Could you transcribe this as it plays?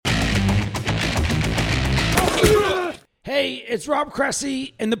Hey, it's Rob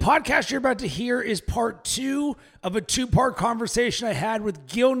Cressy, and the podcast you're about to hear is part 2 of a 2-part conversation I had with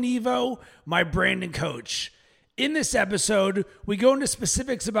Gil Nevo, my branding coach. In this episode, we go into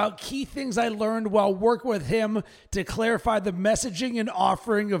specifics about key things I learned while working with him to clarify the messaging and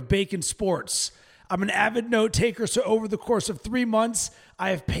offering of Bacon Sports. I'm an avid note taker, so over the course of 3 months,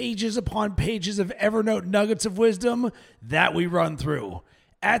 I have pages upon pages of Evernote nuggets of wisdom that we run through.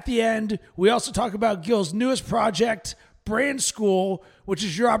 At the end, we also talk about Gil's newest project, Brand School, which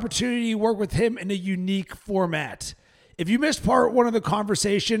is your opportunity to work with him in a unique format. If you missed part 1 of the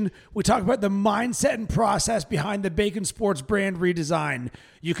conversation, we talk about the mindset and process behind the Bacon Sports brand redesign.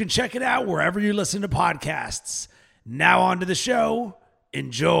 You can check it out wherever you listen to podcasts. Now on to the show.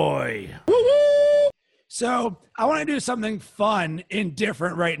 Enjoy. So I want to do something fun and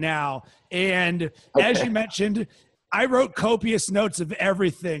different right now. And as you mentioned, I wrote copious notes of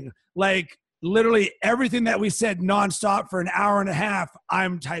everything, like literally everything that we said nonstop for an hour and a half,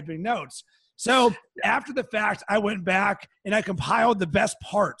 I'm typing notes. So after the fact, I went back and I compiled the best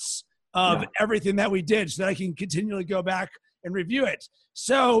parts of everything that we did so that I can continually go back and review it.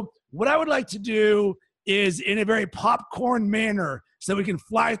 So what I would like to do is in a very popcorn manner so that we can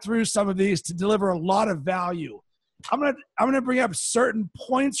fly through some of these to deliver a lot of value. I'm gonna bring up certain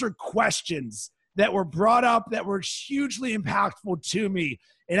points or questions that were brought up that were hugely impactful to me.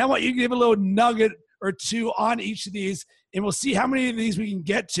 And I want you to give a little nugget or two on each of these, and we'll see how many of these we can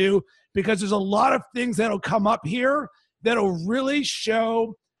get to, because there's a lot of things that'll come up here that'll really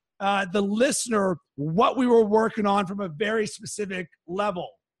show the listener what we were working on from a very specific level.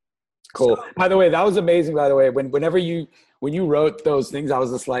 Cool. So, by the way, that was amazing, by the way. When you wrote those things, I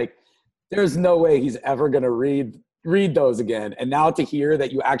was just like, there's no way he's ever going to read those again. And now to hear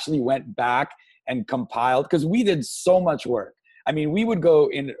that you actually went back and compiled, because we did so much work. I mean, we would go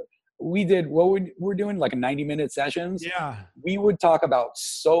in, we're doing like 90-minute sessions. Yeah. We would talk about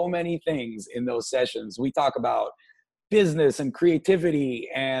so many things in those sessions. We talk about business and creativity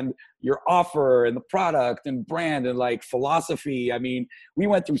and your offer and the product and brand and like philosophy. I mean, we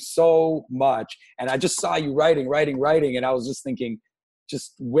went through so much, and I just saw you writing. And I was just thinking,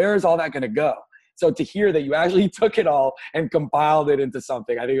 just where's all that going to go? So to hear that you actually took it all and compiled it into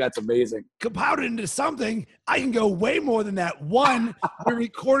something, I think that's amazing. Compiled it into something, I can go way more than that. One, we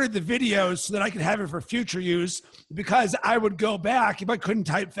recorded the videos so that I could have it for future use, because I would go back, if I couldn't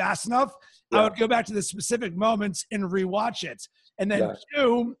type fast enough, I would go back to the specific moments and rewatch it. And then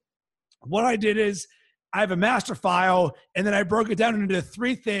 2, what I did is I have a master file, and then I broke it down into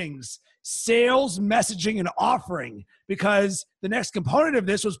 3 things: sales, messaging, and offering, because the next component of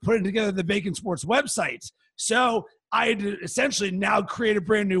this was putting together the Bacon Sports website. So I had to essentially now create a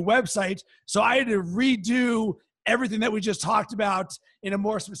brand new website. So I had to redo everything that we just talked about in a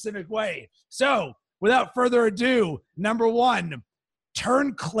more specific way. So without further ado, number 1,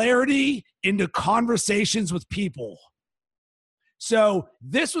 turn clarity into conversations with people. So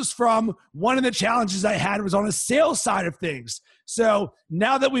this was from one of the challenges I had, was on the sales side of things. So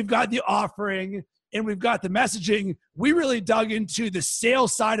now that we've got the offering and we've got the messaging, we really dug into the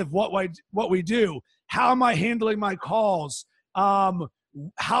sales side of what we do. How am I handling my calls? How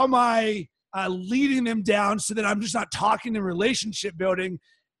am I leading them down so that I'm just not talking in relationship building,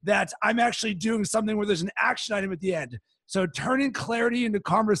 that I'm actually doing something where there's an action item at the end. So turning clarity into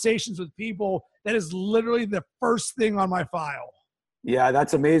conversations with people, that is literally the first thing on my file. Yeah,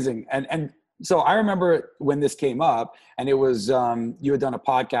 that's amazing. And so I remember when this came up, and it was you had done a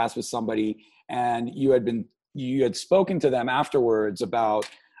podcast with somebody, and you had spoken to them afterwards about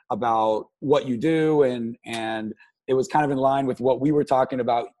what you do, and it was kind of in line with what we were talking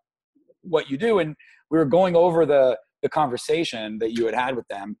about, what you do, and we were going over the conversation that you had with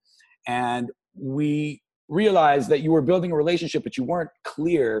them, and we realized that you were building a relationship, but you weren't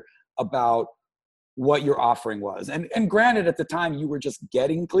clear about what your offering was. And granted, at the time you were just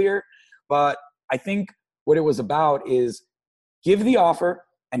getting clear, but I think what it was about is give the offer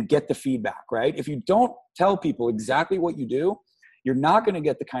and get the feedback, right? If you don't tell people exactly what you do, you're not going to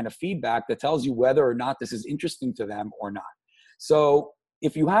get the kind of feedback that tells you whether or not this is interesting to them or not. So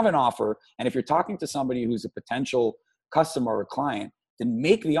if you have an offer, and if you're talking to somebody who's a potential customer or client, then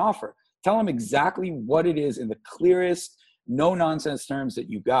make the offer. Tell them exactly what it is in the clearest, no nonsense terms that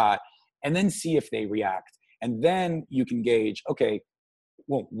you got, and then see if they react. And then you can gauge, okay,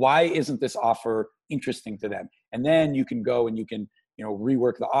 well, why isn't this offer interesting to them? And then you can go and you can,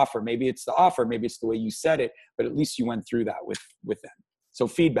 rework the offer. Maybe it's the offer, maybe it's the way you said it, but at least you went through that with them. So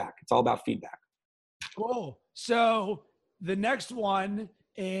feedback, it's all about feedback. Cool. So the next one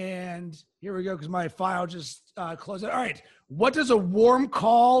And here we go, because my file just closed. All right. What does a warm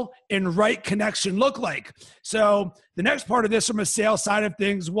call and right connection look like? So the next part of this from a sales side of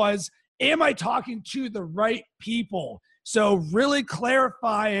things was, am I talking to the right people? So really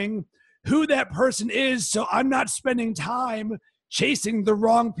clarifying who that person is, so I'm not spending time chasing the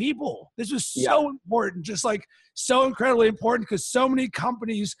wrong people. This was so important, just like so incredibly important, because so many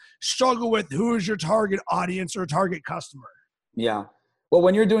companies struggle with who is your target audience or target customer. Yeah. Well,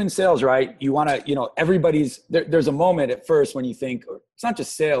 when you're doing sales, right, you want to, there's a moment at first when you think, it's not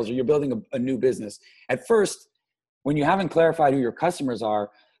just sales or you're building a new business. At first, when you haven't clarified who your customers are,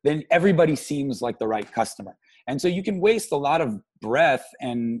 then everybody seems like the right customer. And so you can waste a lot of breath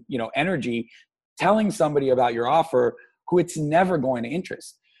and, energy telling somebody about your offer who it's never going to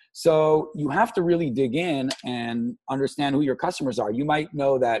interest. So you have to really dig in and understand who your customers are. You might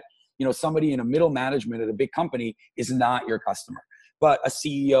know that, somebody in a middle management at a big company is not your customer, but a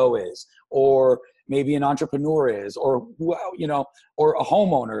CEO is, or maybe an entrepreneur is, or or a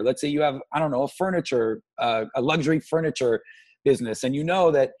homeowner. Let's say you have, a luxury furniture business, and you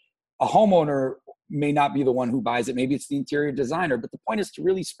know that a homeowner may not be the one who buys it. Maybe it's the interior designer. But the point is to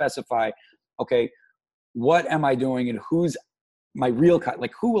really specify, okay, what am I doing and who's my real cut?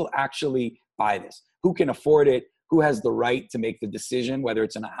 Like, who will actually buy this? Who can afford it? Who has the right to make the decision, whether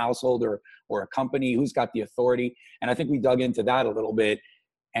it's in a household or a company? Who's got the authority? And I think we dug into that a little bit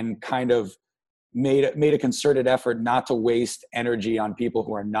and kind of made a concerted effort not to waste energy on people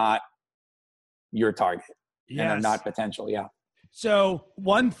who are not your target and are not potential. Yeah. So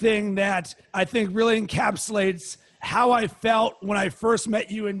one thing that I think really encapsulates how I felt when I first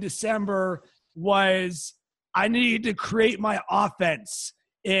met you in December was I needed to create my offense,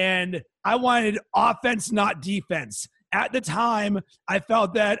 and I wanted offense, not defense. At the time, I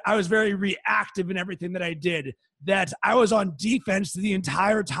felt that I was very reactive in everything that I did, that I was on defense the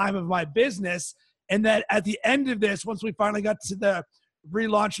entire time of my business, and that at the end of this, once we finally got to the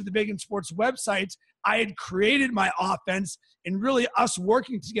relaunch of the Bacon Sports website, I had created my offense, and really us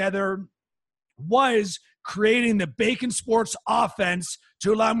working together was creating the Bacon Sports offense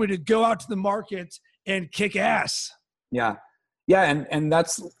to allow me to go out to the market and kick ass. Yeah. Yeah. And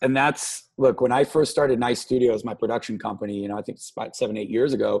that's, look, when I first started Nice Studios, my production company, I think it's about 7-8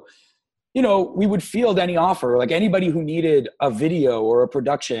 years ago, we would field any offer, like anybody who needed a video or a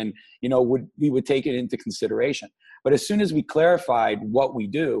production, we would take it into consideration. But as soon as we clarified what we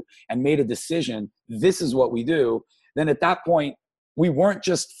do and made a decision, this is what we do, then at that point, we weren't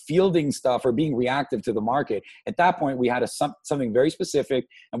just fielding stuff or being reactive to the market. At that point, we had something very specific,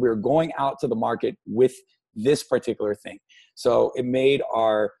 and we were going out to the market with this particular thing. So it made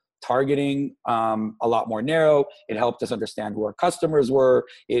our targeting a lot more narrow. It helped us understand who our customers were.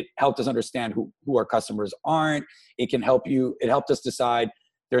 It helped us understand who our customers aren't. It helped us decide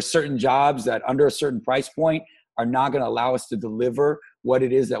there's certain jobs that under a certain price point are not going to allow us to deliver what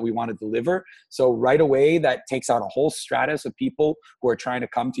it is that we want to deliver. So right away, that takes out a whole stratus of people who are trying to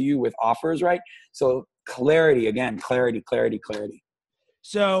come to you with offers, right? So clarity, again, clarity.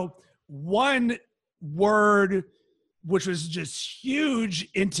 So one word which was just huge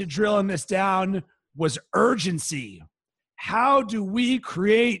into drilling this down was urgency. How do we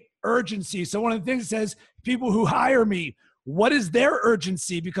create urgency? So one of the things it says, people who hire me, what is their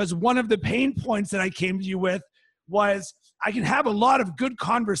urgency? Because one of the pain points that I came to you with was I can have a lot of good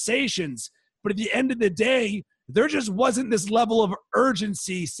conversations, but at the end of the day, there just wasn't this level of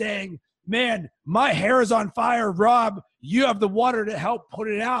urgency saying, man, my hair is on fire. Rob, you have the water to help put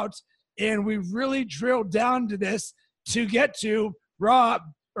it out. And we really drilled down to this to get to Rob,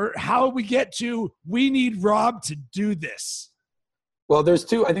 or how we get to, we need Rob to do this. Well, I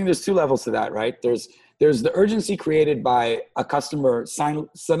think there's two levels to that, right? There's the urgency created by a customer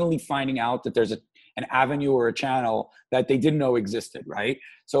suddenly finding out that there's an avenue or a channel that they didn't know existed, right?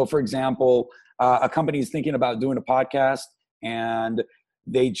 So for example, a company is thinking about doing a podcast and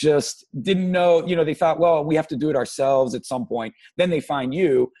they just didn't know, they thought, well, we have to do it ourselves at some point. Then they find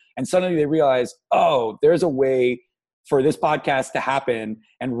you and suddenly they realize, oh, there's a way for this podcast to happen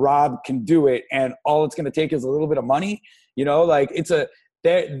and Rob can do it. And all it's going to take is a little bit of money,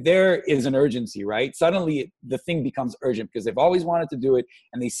 there is an urgency, right? Suddenly the thing becomes urgent because they've always wanted to do it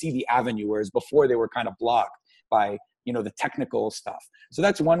and they see the avenue, whereas before they were kind of blocked by, the technical stuff. So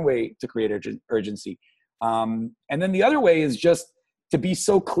that's one way to create urgency. And then the other way is just to be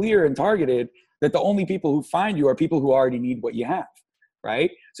so clear and targeted that the only people who find you are people who already need what you have,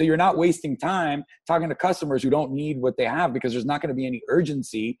 right? So you're not wasting time talking to customers who don't need what they have, because there's not going to be any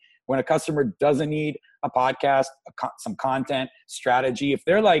urgency when a customer doesn't need a podcast, some content strategy. If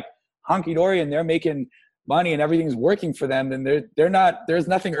they're like honky-dory and they're making money and everything's working for them, then there's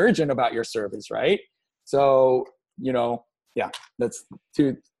nothing urgent about your service, right? So, yeah, that's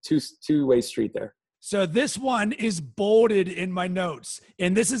two-way street there. So this one is bolded in my notes,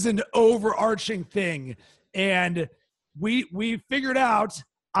 and this is an overarching thing. And we figured out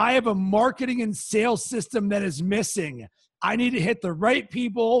I have a marketing and sales system that is missing. I need to hit the right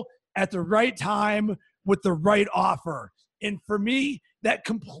people at the right time with the right offer. And for me, that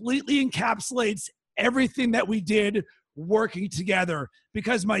completely encapsulates everything that we did working together,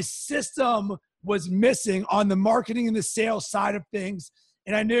 because my system was missing on the marketing and the sales side of things.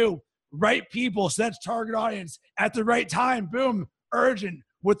 And I knew right people, so that's target audience, at the right time, boom, urgent,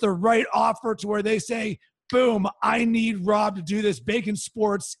 with the right offer to where they say, boom, I need Rob to do this. Bacon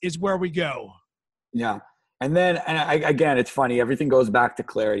Sports is where we go. Yeah. And then, again, it's funny. Everything goes back to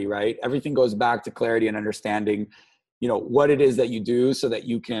clarity, right? Everything goes back to clarity and understanding, what it is that you do so that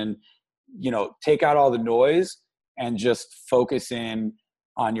you can, take out all the noise and just focus in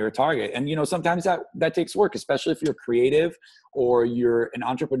on your target. And, sometimes that takes work, especially if you're creative or you're an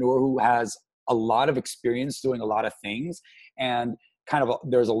entrepreneur who has a lot of experience doing a lot of things, and kind of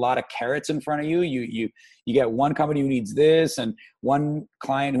there's a lot of carrots in front of you. You get one company who needs this and one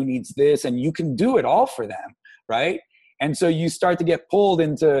client who needs this, and you can do it all for them, right? And so you start to get pulled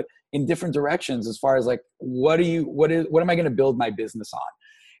in different directions as far as like, what am I going to build my business on?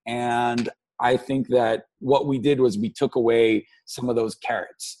 And I think that what we did was we took away some of those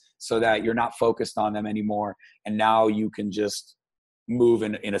carrots so that you're not focused on them anymore. And now you can just move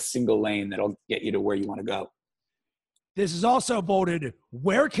in a single lane that'll get you to where you want to go. This is also bolded,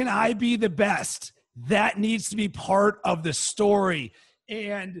 where can I be the best? That needs to be part of the story.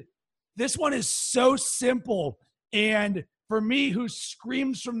 And this one is so simple. And for me, who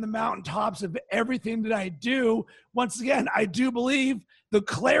screams from the mountaintops of everything that I do, once again, I do believe the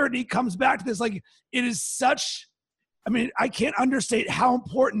clarity comes back to this. Like, it is such, I can't understate how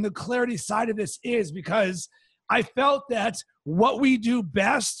important the clarity side of this is, because I felt that what we do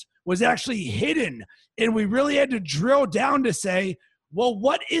best was actually hidden. And we really had to drill down to say, well,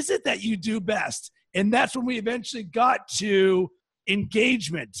 what is it that you do best? And that's when we eventually got to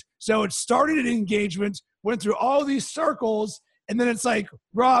engagement. So it started at engagement, went through all these circles, and then it's like,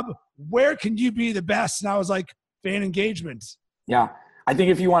 Rob, where can you be the best? And I was like, fan engagement. Yeah. I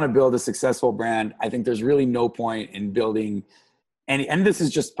think if you want to build a successful brand, I think there's really no point in building any, and this is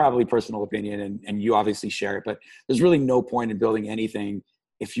just probably personal opinion, and you obviously share it, but there's really no point in building anything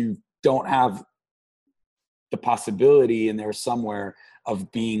if you don't have the possibility in there somewhere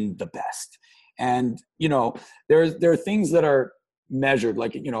of being the best. And, there are things that are measured,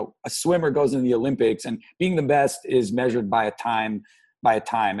 like, a swimmer goes in the Olympics and being the best is measured by a time.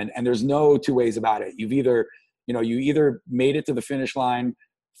 And there's no two ways about it. You've either, you either made it to the finish line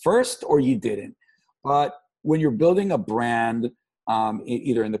first or you didn't. But when you're building a brand,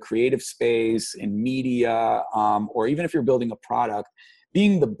 either in the creative space, in media, or even if you're building a product,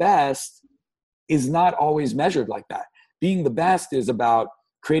 being the best is not always measured like that. Being the best is about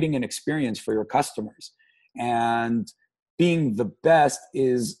creating an experience for your customers. And being the best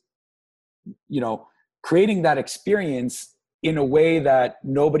is, creating that experience in a way that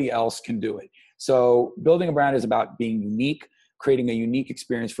nobody else can do it. So building a brand is about being unique, creating a unique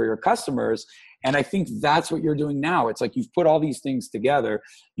experience for your customers. And I think that's what you're doing now. It's like you've put all these things together.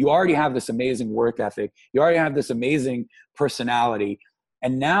 You already have this amazing work ethic. You already have this amazing personality.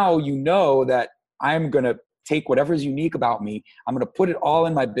 And now you know that I'm going to take whatever's unique about me. I'm going to put it all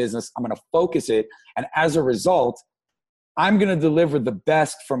in my business. I'm going to focus it. And as a result, I'm going to deliver the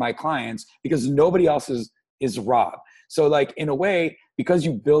best for my clients because nobody else is Rob. So like, in a way, because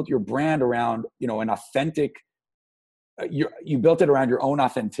you built your brand around, an authentic, you built it around your own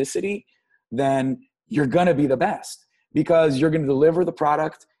authenticity, then you're going to be the best because you're going to deliver the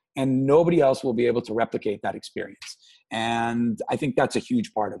product and nobody else will be able to replicate that experience. And I think that's a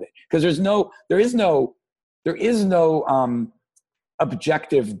huge part of it, because there is no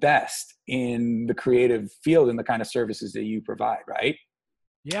objective best in the creative field and the kind of services that you provide, right?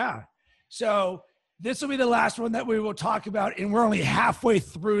 Yeah. So this will be the last one that we will talk about, and we're only halfway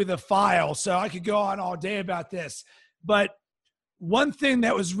through the file, so I could go on all day about this. But one thing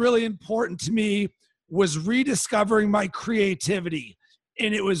that was really important to me was rediscovering my creativity.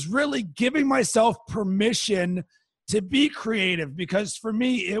 And it was really giving myself permission to be creative, because for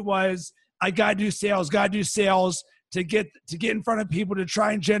me, it was, I got to do sales to get in front of people to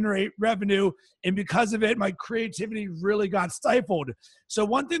try and generate revenue. And because of it, my creativity really got stifled. So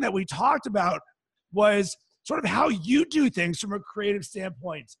one thing that we talked about was sort of how you do things from a creative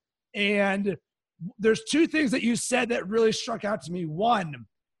standpoint. And there's two things that you said that really struck out to me. One,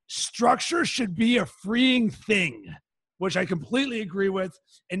 structure should be a freeing thing, which I completely agree with.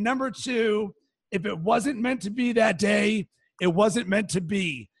 And number two, if it wasn't meant to be that day, it wasn't meant to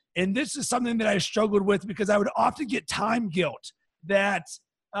be. And this is something that I struggled with because I would often get time guilt that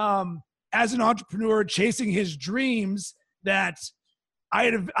as an entrepreneur chasing his dreams, that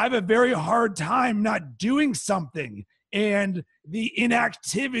I have a very hard time not doing something. And the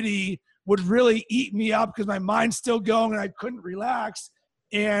inactivity would really eat me up because my mind's still going and I couldn't relax.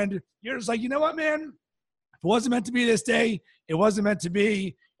 And you're just like, you know what, man? If it wasn't meant to be this day, it wasn't meant to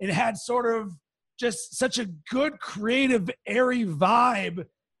be. It had sort of just such a good, creative, airy vibe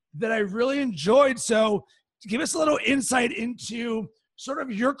that I really enjoyed. So give us a little insight into sort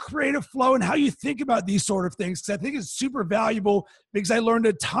of your creative flow and how you think about these sort of things. Because I think it's super valuable because I learned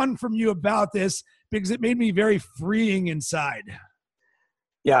a ton from you about this because it made me very freeing inside.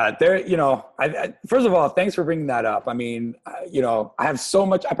 Yeah, first of all, thanks for bringing that up. I mean, I have so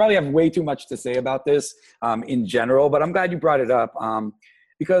much, I probably have way too much to say about this in general, but I'm glad you brought it up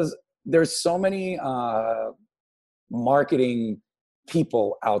because there's so many marketing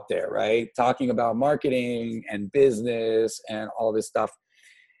people out there, right? Talking about marketing and business and all this stuff.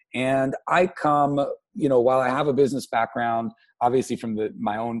 And I come, while I have a business background, obviously from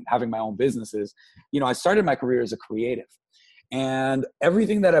having my own businesses, I started my career as a creative. And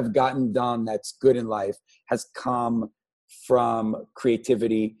everything that I've gotten done that's good in life has come from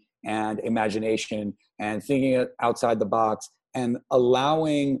creativity and imagination and thinking outside the box and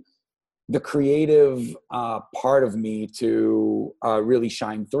allowing the creative part of me to really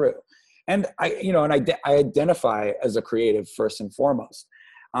shine through. And I identify as a creative first and foremost.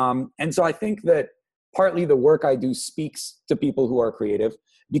 And so I think that partly the work I do speaks to people who are creative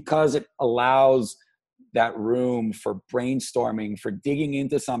because it allows that room for brainstorming, for digging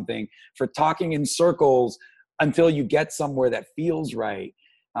into something, for talking in circles until you get somewhere that feels right,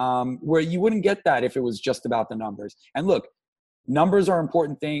 where you wouldn't get that if it was just about the numbers. And look, numbers are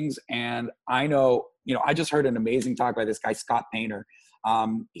important things. And I know, I just heard an amazing talk by this guy, Scott Painter.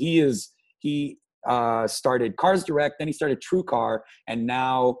 He started Cars Direct, then he started TrueCar, and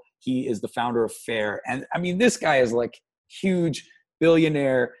now he is the founder of Fair. And I mean, this guy is like huge,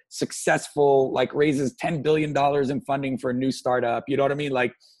 billionaire, successful, like raises $10 billion in funding for a new startup. You know what I mean?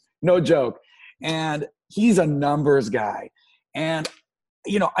 Like, no joke. And he's a numbers guy. And,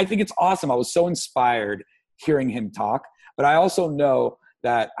 I think it's awesome. I was so inspired hearing him talk, but I also know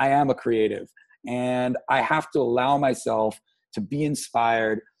that I am a creative and I have to allow myself to be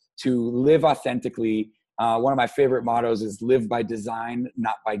inspired, to live authentically. One of my favorite mottos is live by design,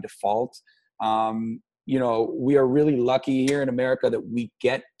 not by default. We are really lucky here in America that we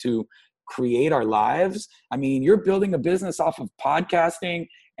get to create our lives. I mean, you're building a business off of podcasting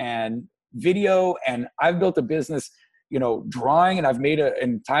and video, and I've built a business, drawing, and I've made an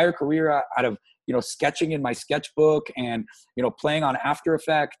entire career out of, sketching in my sketchbook and, playing on After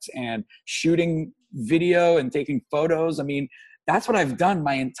Effects and shooting video and taking photos. I mean, that's what I've done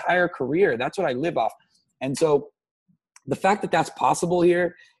my entire career. That's what I live off. And so the fact that that's possible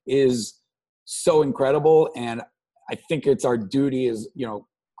here is so incredible. And I think it's our duty as,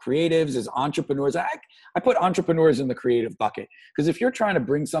 creatives, as entrepreneurs. I put entrepreneurs in the creative bucket because if you're trying to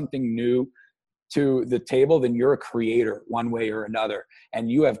bring something new to the table, then you're a creator one way or another. And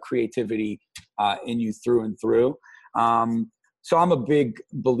you have creativity in you through and through. So I'm a big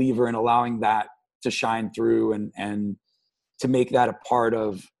believer in allowing that to shine through and to make that a part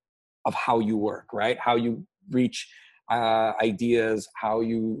of how you work, right? How you reach ideas, how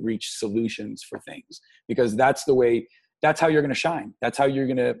you reach solutions for things, because that's how you're going to shine. That's how you're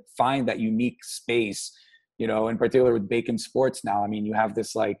going to find that unique space, in particular with Bacon Sports now. I mean, you have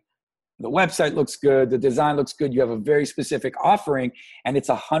this, like, the website looks good, the design looks good, you have a very specific offering, and it's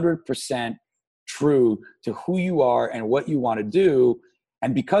 100% true to who you are and what you want to do.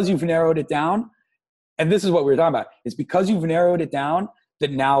 And because you've narrowed it down, and this is what we were talking about, is because you've narrowed it down, that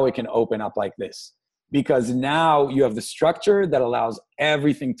now it can open up like this. Because now you have the structure that allows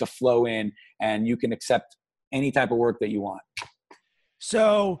everything to flow in and you can accept any type of work that you want.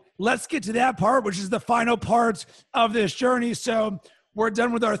 So let's get to that part, which is the final part of this journey. So we're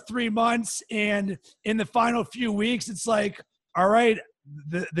done with our 3 months, and in the final few weeks, it's like, all right,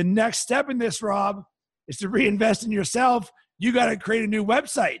 the next step in this, Rob, is to reinvest in yourself. You got to create a new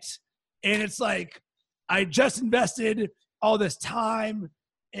website. And it's like, I just invested all this time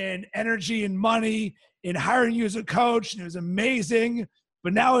and energy and money in hiring you as a coach, and it was amazing.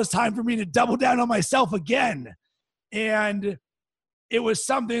 But now it's time for me to double down on myself again. And it was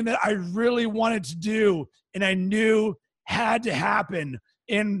something that I really wanted to do, and I knew had to happen.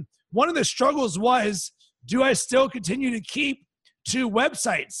 And one of the struggles was, do I still continue to keep 2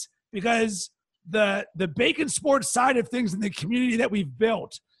 websites? because the Bacon Sports side of things and the community that we've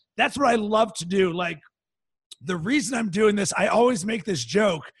built, that's what I love to do. Like, the reason I'm doing this, I always make this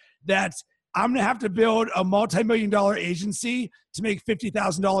joke that I'm going to have to build a multi-million-dollar agency to make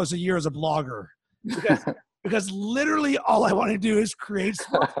 $50,000 a year as a blogger, because literally all I want to do is create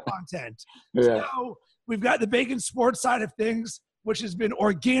sports content. Yeah. So we've got the Bacon Sports side of things, which has been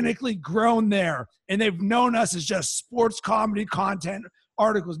organically grown there. And they've known us as just sports comedy content,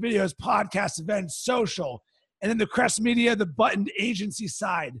 articles, videos, podcasts, events, social. And then the Crest Media, the buttoned agency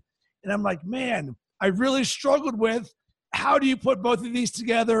side. And I'm like, man, I really struggled with, how do you put both of these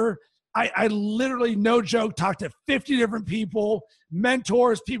together? I literally, no joke, talked to 50 different people,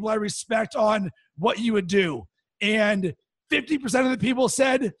 mentors, people I respect, on what you would do. And 50% of the people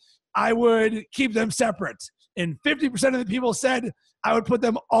said I would keep them separate. And 50% of the people said I would put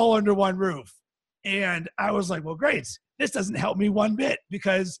them all under one roof. And I was like, well, great. This doesn't help me one bit,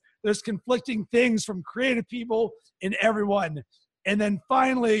 because there's conflicting things from creative people and everyone. And then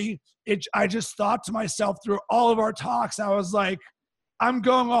finally, I just thought to myself through all of our talks, I was like, I'm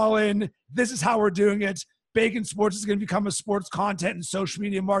going all in. This is how we're doing it. Bacon Sports is going to become a sports content and social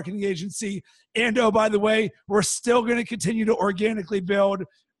media marketing agency. And oh, by the way, we're still going to continue to organically build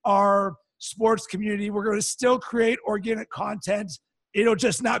our sports community. We're going to still create organic content. It'll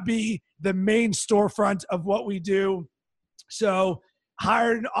just not be the main storefront of what we do. So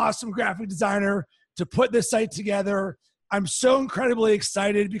hired an awesome graphic designer to put this site together. I'm so incredibly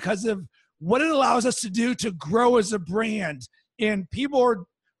excited because of what it allows us to do to grow as a brand. And people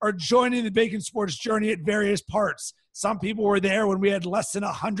are joining the Bacon Sports journey at various parts. Some people were there when we had less than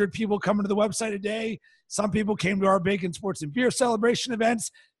 100 people coming to the website a day. Some people came to our Bacon Sports and Beer celebration events.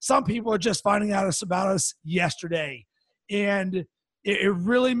 Some people are just finding out about us yesterday. And it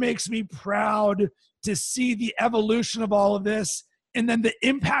really makes me proud to see the evolution of all of this, and then the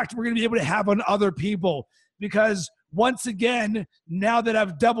impact we're going to be able to have on other people. Because once again, now that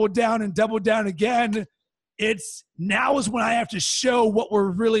I've doubled down and doubled down again, now is when I have to show what we're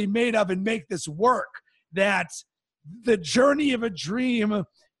really made of and make this work. That the journey of a dream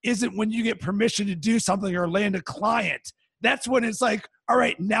isn't when you get permission to do something or land a client. That's when it's like, all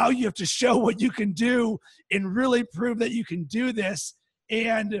right, now you have to show what you can do and really prove that you can do this.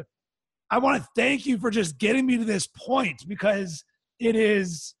 And I want to thank you for just getting me to this point, because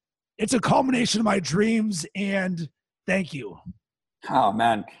it's a culmination of my dreams, and thank you. Oh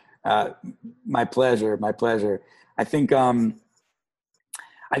man. My pleasure. I think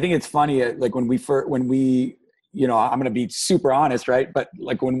it's funny. Like when we, you know, I'm going to be super honest, right? But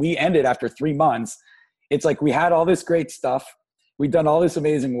like when we ended after 3 months, it's like we had all this great stuff. We'd done all this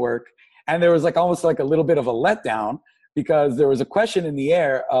amazing work. And there was like almost like a little bit of a letdown, because there was a question in the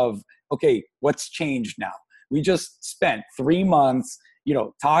air of, okay, what's changed now? We just spent 3 months, you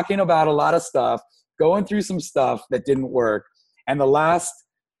know, talking about a lot of stuff, going through some stuff that didn't work. And the last,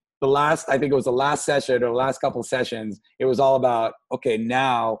 I think it was the last session or the last couple sessions, it was all about, okay,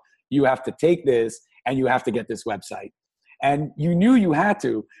 now you have to take this and you have to get this website. And you knew you had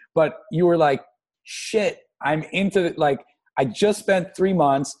to, but you were like, shit, I'm into it. Like, I just spent 3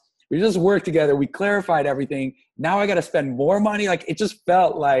 months. We just worked together. We clarified everything. Now I got to spend more money. Like, it just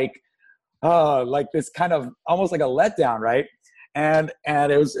felt like this kind of almost like a letdown, right? And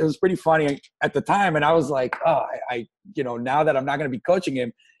it was pretty funny at the time. And I was like, oh, I you know, now that I'm not going to be coaching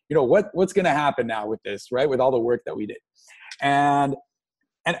him, you know, what's going to happen now with this, right? With all the work that we did. And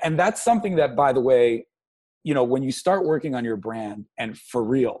that's something that, by the way, you know, when you start working on your brand, and for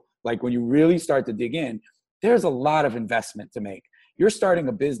real, like when you really start to dig in, there's a lot of investment to make. You're starting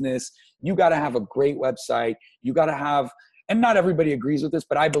a business. You got to have a great website. You got to have, and not everybody agrees with this,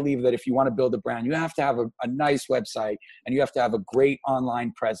 but I believe that if you want to build a brand, you have to have a nice website, and you have to have a great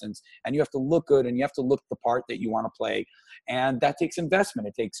online presence, and you have to look good, and you have to look the part that you want to play. And that takes investment.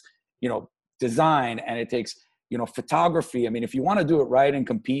 It takes, you know, design, and it takes, you know, photography. I mean, if you want to do it right and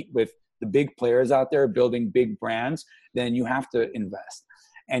compete with the big players out there building big brands, then you have to invest.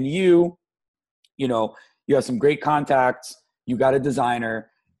 And you know, you have some great contacts. You got a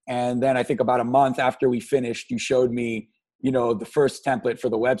designer. And then I think about a month after we finished, you showed me, you know, the first template for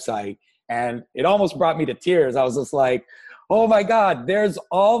the website. And it almost brought me to tears. I was just like, oh my God, there's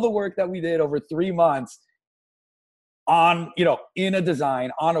all the work that we did over 3 months on, you know, in a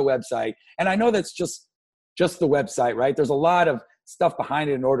design, on a website. And I know that's just the website, right? There's a lot of stuff behind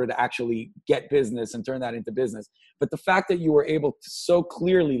it in order to actually get business and turn that into business. But the fact that you were able to so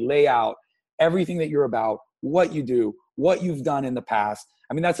clearly lay out everything that you're about, what you do, what you've done in the past.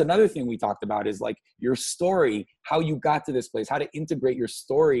 I mean, that's another thing we talked about, is like your story, how you got to this place, how to integrate your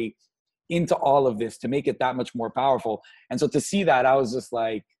story into all of this to make it that much more powerful. And so to see that, I was just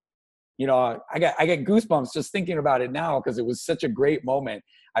like, I get goosebumps just thinking about it now because it was such a great moment.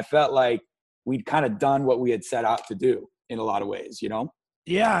 I felt like we'd kind of done what we had set out to do in a lot of ways,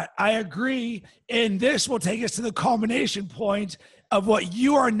 Yeah, I agree. And this will take us to the culmination point of what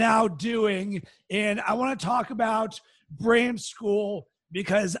you are now doing. And I want to talk about Brand School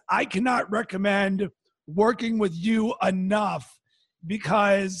because I cannot recommend working with you enough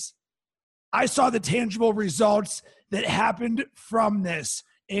because I saw the tangible results that happened from this.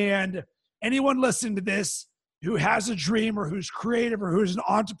 And anyone listening to this who has a dream or who's creative or who's an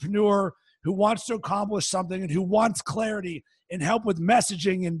entrepreneur who wants to accomplish something and who wants clarity and help with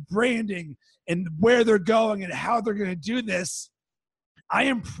messaging and branding and where they're going and how they're going to do this, I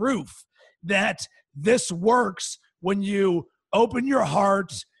am proof that this works when you open your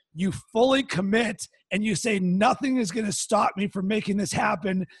heart, you fully commit, and you say, nothing is going to stop me from making this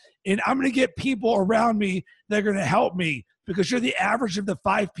happen. And I'm going to get people around me that are going to help me because you're the average of the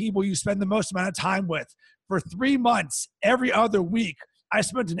 5 people you spend the most amount of time with. For 3 months, every other week, I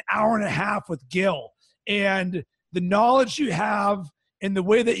spent an hour and a half with Gil. And the knowledge you have and the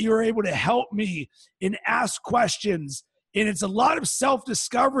way that you're able to help me and ask questions, and it's a lot of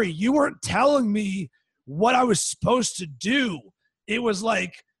self-discovery. You weren't telling me what I was supposed to do. It was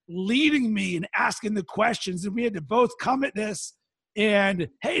like leading me and asking the questions, and we had to both come at this and,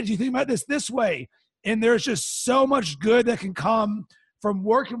 hey, do you think about this way? And there's just so much good that can come from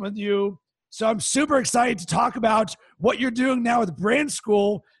working with you. So I'm super excited to talk about what you're doing now with Brand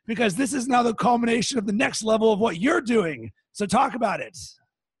School because this is now the culmination of the next level of what you're doing. So talk about it.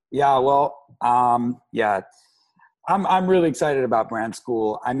 Yeah, well, I'm really excited about Brand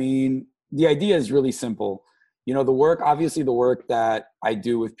School. I mean, the idea is really simple. The work that I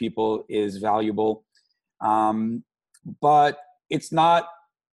do with people is valuable, but it's not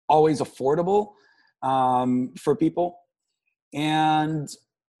always affordable for people. And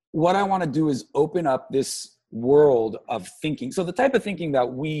what I want to do is open up this world of thinking. So the type of thinking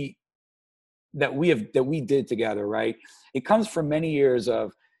that we did together, right? It comes from many years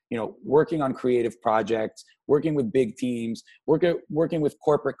of, working on creative projects, working with big teams, working with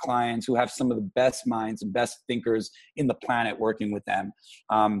corporate clients who have some of the best minds and best thinkers in the planet working with them.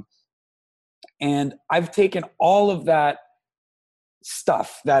 And I've taken all of that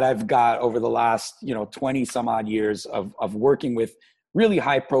stuff that I've got over the last, 20 some odd years of working with really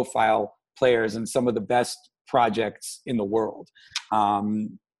high profile players and some of the best projects in the world.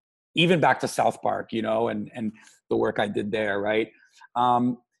 Even back to South Park, and the work I did there. Right.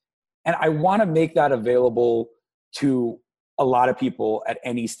 And I want to make that available to a lot of people at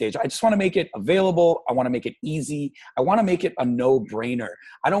any stage. I just want to make it available. I want to make it easy. I want to make it a no-brainer.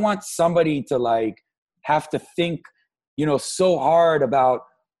 I don't want somebody to have to think, so hard about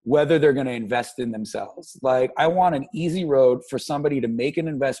whether they're going to invest in themselves. I want an easy road for somebody to make an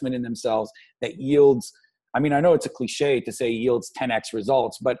investment in themselves that yields, I know it's a cliche to say yields 10x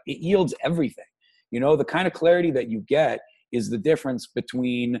results, but it yields everything. The kind of clarity that you get is the difference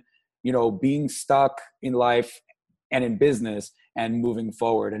between, being stuck in life and in business and moving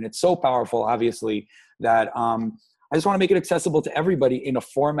forward. And it's so powerful, obviously, that I just want to make it accessible to everybody in a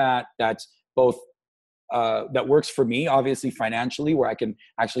format that's both that works for me, obviously financially, where I can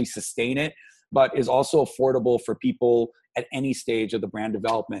actually sustain it, but is also affordable for people at any stage of the brand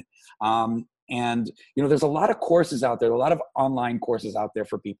development. And there's a lot of courses out there, a lot of online courses out there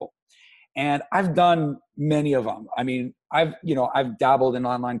for people. And I've done many of them. I've dabbled in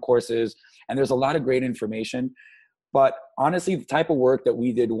online courses, and there's a lot of great information. But honestly, the type of work that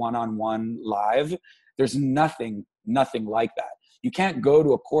we did one-on-one live, there's nothing like that. You can't go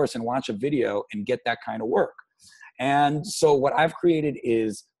to a course and watch a video and get that kind of work. And so what I've created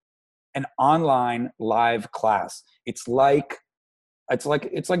is an online live class. It's like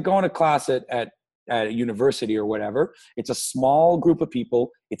going to class at a university or whatever. It's a small group of people.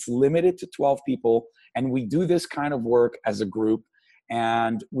 It's limited to 12 people. And we do this kind of work as a group.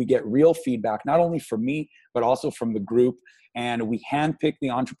 And we get real feedback, not only from me, but also from the group. And we handpick the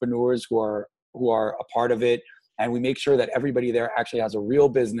entrepreneurs who are a part of it. And we make sure that everybody there actually has a real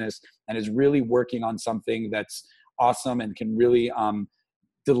business and is really working on something that's awesome and can really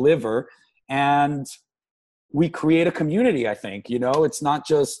deliver. And we create a community, I think. It's not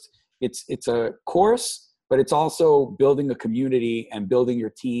just, it's a course, but it's also building a community and building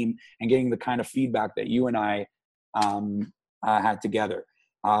your team and getting the kind of feedback that you and I had together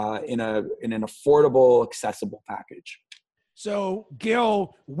in an affordable, accessible package. So,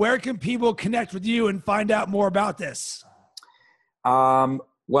 Gil, where can people connect with you and find out more about this?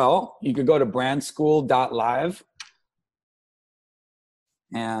 Well, you could go to brandschool.live,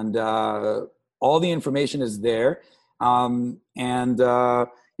 and all the information is there.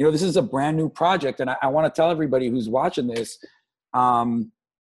 this is a brand new project. And I want to tell everybody who's watching this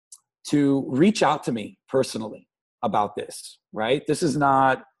to reach out to me personally about this, right? This is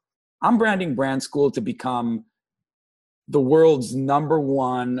not, I'm branding Brand School to become the world's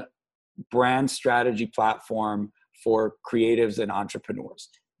 #1 brand strategy platform for creatives and entrepreneurs.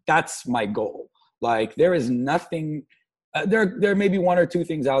 That's my goal. Like, there is nothing, there may be 1 or 2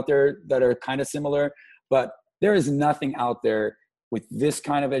 things out there that are kind of similar, but there is nothing out there with this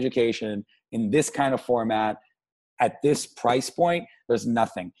kind of education in this kind of format at this price point. There's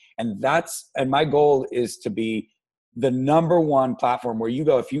nothing. And my goal is to be the #1 platform where you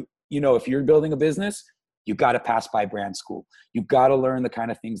go, if you're building a business, you got to pass by Brand School. You got to learn the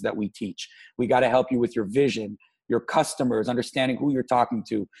kind of things that we teach. We got to help you with your vision, your customers, understanding who you're talking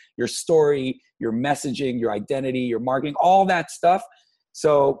to, your story, your messaging, your identity, your marketing, all that stuff.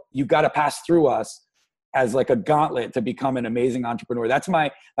 So you got to pass through us as like a gauntlet to become an amazing entrepreneur. That's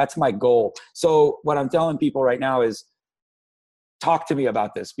my goal. So what I'm telling people right now is, talk to me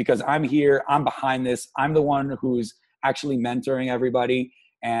about this, because I'm here, I'm behind this. I'm the one who's actually mentoring everybody.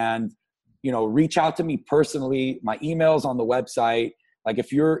 And, reach out to me personally. My email's on the website. Like,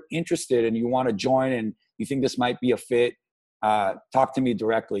 if you're interested and you want to join and you think this might be a fit, talk to me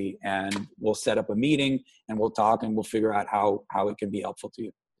directly, and we'll set up a meeting and we'll talk and we'll figure out how it can be helpful to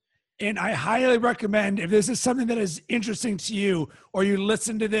you. And I highly recommend, if this is something that is interesting to you, or you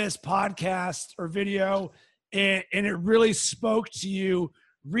listen to this podcast or video and it really spoke to you,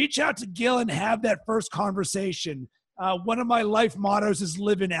 reach out to Gil and have that first conversation. One of my life mottos is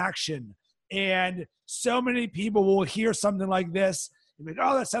live in action. And so many people will hear something like this and be like,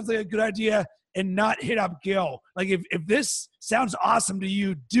 oh, that sounds like a good idea, and not hit up Gil. Like, if this sounds awesome to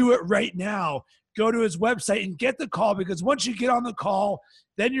you, do it right now. Go to his website and get the call, because once you get on the call,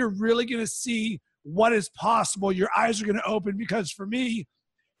 then you're really going to see what is possible. Your eyes are going to open, because for me,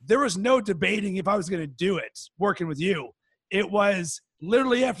 there was no debating if I was going to do it working with you. It was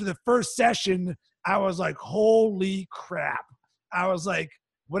literally after the first session, I was like, holy crap. I was like,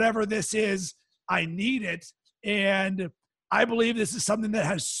 whatever this is, I need it. And I believe this is something that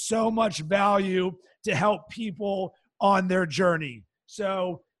has so much value to help people on their journey.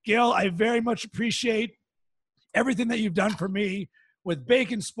 So, Gil, I very much appreciate everything that you've done for me with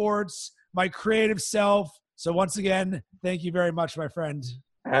Bacon Sports, my creative self. So once again, thank you very much, my friend.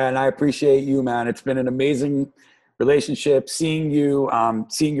 And I appreciate you, man. It's been an amazing relationship, seeing you,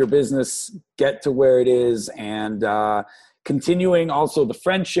 seeing your business get to where it is, and continuing also the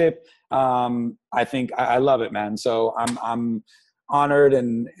friendship. I think I love it, man. So I'm honored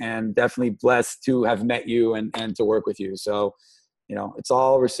and definitely blessed to have met you and to work with you. So, it's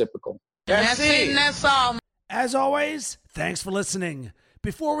all reciprocal. That's it. That's all. As always, thanks for listening.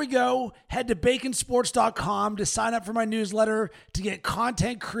 Before we go, head to baconsports.com to sign up for my newsletter to get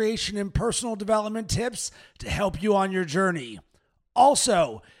content creation and personal development tips to help you on your journey.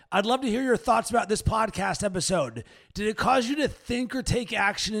 Also, I'd love to hear your thoughts about this podcast episode. Did it cause you to think or take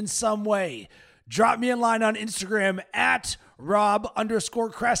action in some way? Drop me a line on Instagram at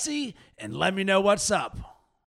Rob_Cressy and let me know what's up.